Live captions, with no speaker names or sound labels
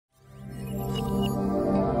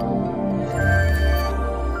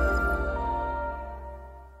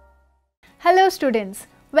students,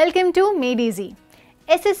 welcome to Made Easy.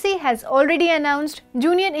 SSC has already announced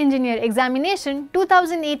Junior Engineer Examination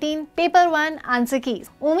 2018 Paper 1 Answer Keys.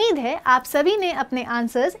 उम्मीद है आप सभी ने अपने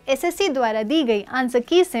आंसर्स SSC द्वारा दी गई आंसर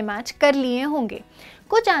कीज से मैच कर लिए होंगे।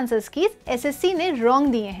 कुछ आंसर्स कीज SSC ने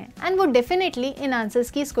रॉन्ग दिए हैं एंड वो डेफिनेटली इन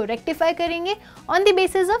आंसर्स कीज को रेक्टिफाई करेंगे on the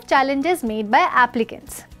basis of challenges made by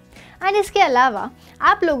applicants. And इसके अलावा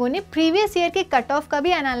आप लोगों ने प्रीवियस ईयर के कट ऑफ का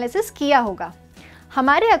भी एनालिसिस किया होगा।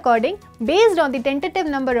 हमारे according, based on the tentative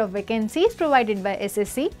number of vacancies provided by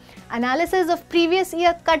SSC, analysis of previous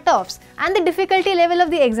year cut-offs and the difficulty level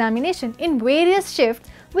of the examination in various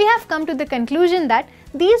shifts, we have come to the conclusion that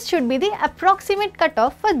these should be the approximate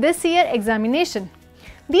cut-off for this year examination.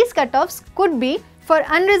 These cut-offs could be for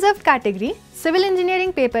unreserved category, civil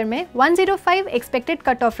engineering paper में 105 expected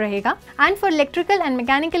cut-off रहेगा and for electrical and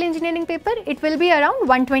mechanical engineering paper it will be around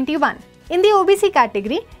 121. In the OBC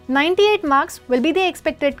category, 98 marks will be the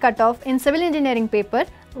expected cutoff in civil engineering paper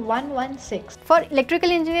 116 for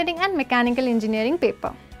electrical engineering and mechanical engineering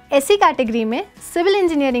paper. SC category में civil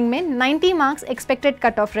engineering में 90 marks expected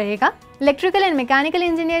cutoff रहेगा, electrical and mechanical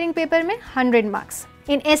engineering paper में 100 marks.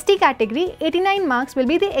 In ST category, 89 marks will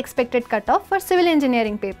be the expected cutoff for civil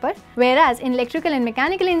engineering paper, whereas in electrical and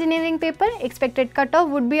mechanical engineering paper, expected cutoff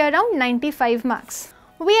would be around 95 marks.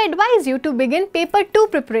 We advise you to begin paper 2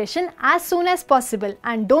 preparation as soon as possible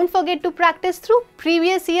and don't forget to practice through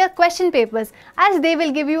previous year question papers as they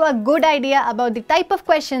will give you a good idea about the type of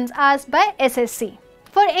questions asked by SSC.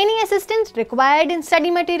 For any assistance required in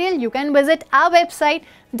study material, you can visit our website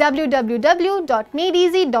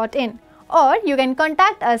www.madeeasy.in or you can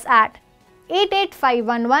contact us at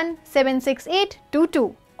 88511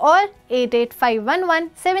 76822 or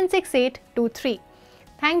 88511 76823.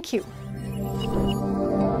 Thank you.